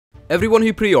Everyone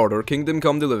who pre-ordered Kingdom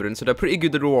Come Deliverance had a pretty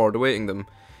good reward awaiting them.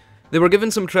 They were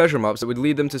given some treasure maps that would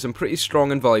lead them to some pretty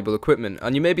strong and valuable equipment,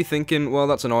 and you may be thinking, well,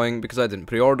 that's annoying because I didn't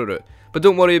pre-order it. But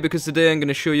don't worry, because today I'm going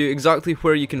to show you exactly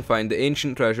where you can find the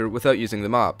ancient treasure without using the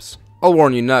maps. I'll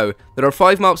warn you now, there are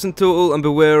 5 maps in total, and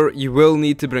beware, you will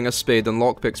need to bring a spade and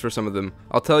lockpicks for some of them.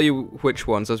 I'll tell you which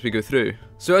ones as we go through.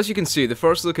 So as you can see, the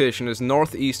first location is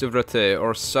northeast of Treaure,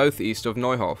 or southeast of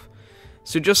Neuhof.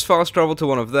 So just fast travel to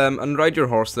one of them and ride your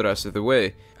horse the rest of the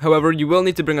way. However, you will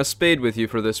need to bring a spade with you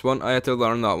for this one. I had to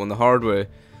learn that one the hard way.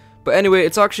 But anyway,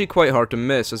 it's actually quite hard to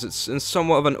miss, as it's in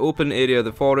somewhat of an open area of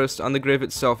the forest and the grave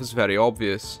itself is very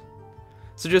obvious.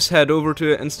 So just head over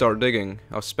to it and start digging.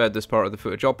 I've sped this part of the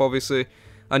footage up obviously.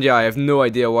 And yeah, I have no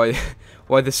idea why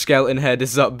the skeleton head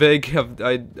is that big.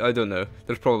 I don't know.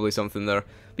 There's probably something there.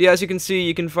 But yeah, as you can see,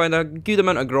 you can find a good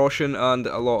amount of groschen and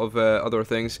a lot of other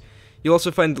things. You'll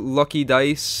also find lucky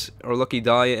dice, or lucky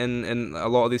die in a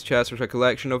lot of these chests, which are a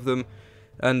collection of them.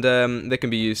 And they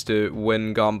can be used to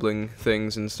win gambling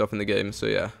things and stuff in the game, so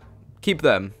yeah. Keep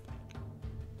them.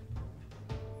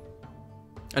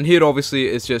 And here obviously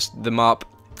is just the map,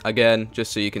 again,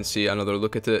 just so you can see another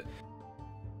look at it.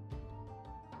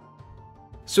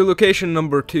 So location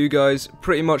number 2, guys,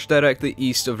 pretty much directly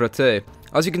east of Treaure.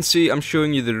 As you can see, I'm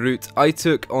showing you the route I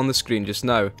took on the screen just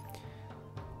now.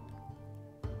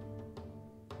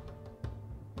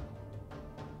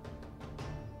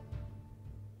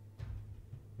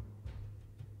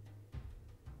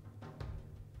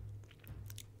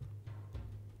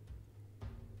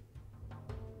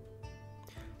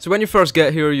 So when you first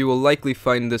get here, you will likely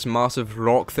find this massive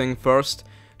rock thing first.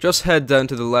 Just head down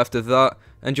to the left of that,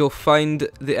 and you'll find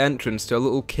the entrance to a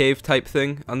little cave type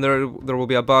thing, and there will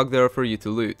be a bag there for you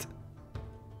to loot.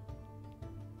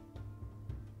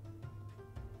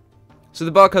 So the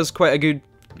bag has quite a good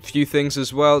few things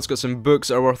as well. It's got some books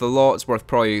that are worth a lot. It's worth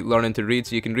probably learning to read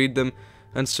so you can read them,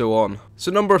 and so on.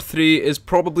 So number 3 is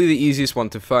probably the easiest one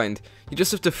to find. You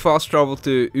just have to fast travel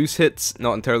to Ushitz,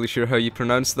 not entirely sure how you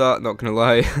pronounce that, not gonna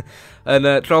lie,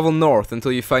 and travel north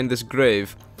until you find this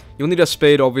grave. You'll need a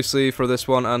spade obviously for this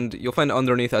one, and you'll find it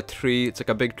underneath a tree. It's like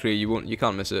a big tree, you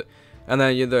can't miss it. And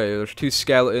then there's 2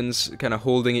 skeletons kind of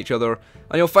holding each other,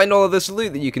 and you'll find all of this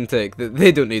loot that you can take that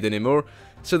they don't need anymore.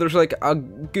 So there's like a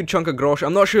good chunk of groschen.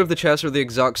 I'm not sure if the chests are the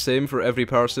exact same for every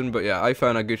person, but yeah, I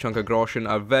found a good chunk of groschen,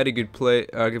 a very good plate,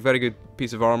 a very good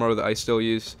piece of armor that I still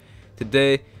use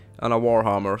today, and a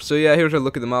warhammer. So yeah, here's a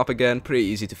look at the map again, pretty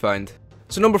easy to find.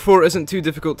 So number 4 isn't too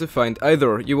difficult to find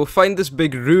either. You will find this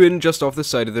big ruin just off the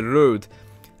side of the road.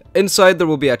 Inside there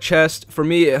will be a chest. For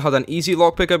me it had an easy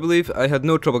lockpick, I believe. I had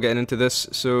no trouble getting into this,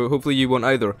 so hopefully you won't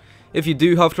either. If you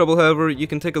do have trouble however, you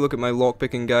can take a look at my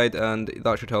lockpicking guide and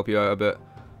that should help you out a bit.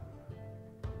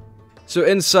 So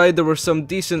inside there was some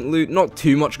decent loot, not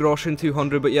too much groschen,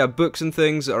 200, but yeah, books and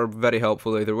things are very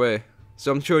helpful either way.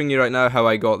 So I'm showing you right now how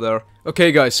I got there.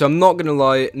 Okay guys, so I'm not gonna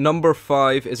lie, number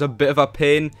 5 is a bit of a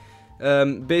pain.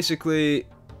 Basically,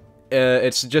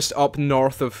 it's just up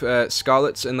north of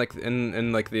Skalitz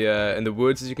in the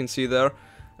woods, as you can see there.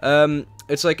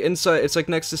 It's like inside, it's like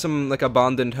next to some like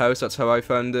abandoned house. That's how I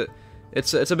found it.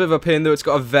 It's a bit of a pain though. It's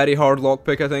got a very hard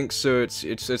lockpick, I think, so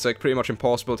it's like pretty much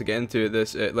impossible to get into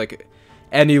this like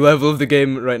any level of the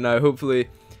game right now. Hopefully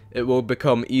it will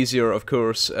become easier, of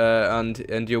course,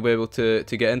 and you'll be able to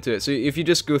get into it. So if you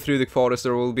just go through the forest,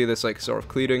 there will be this like sort of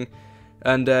clearing,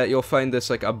 and you'll find this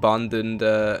like abandoned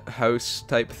house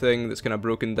type thing that's kind of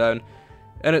broken down,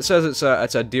 and it says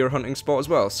it's a deer hunting spot as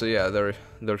well. So yeah,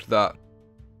 there's that.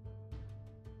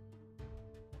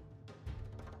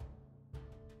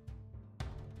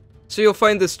 So you'll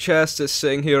find this chest that's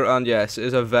sitting here, and yes, it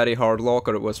is a very hard lock,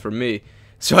 or it was for me.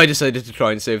 So I decided to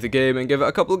try and save the game and give it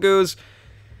a couple of goes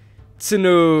to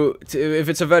know if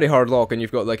it's a very hard lock and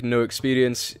you've got like no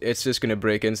experience, it's just gonna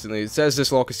break instantly. It says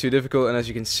this lock is too difficult, and as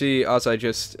you can see, as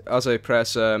I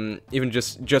press even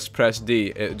just press D,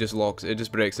 it just locks. It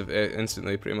just breaks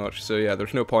instantly, pretty much. So yeah,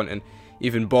 there's no point in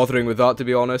even bothering with that, to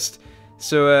be honest.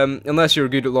 So unless you're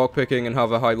good at lockpicking and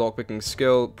have a high lockpicking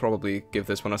skill, probably give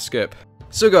this one a skip.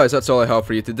 So guys, that's all I have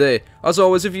for you today. As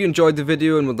always, if you enjoyed the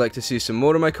video and would like to see some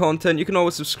more of my content, you can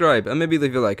always subscribe and maybe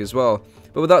leave a like as well.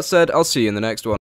 But with that said, I'll see you in the next one.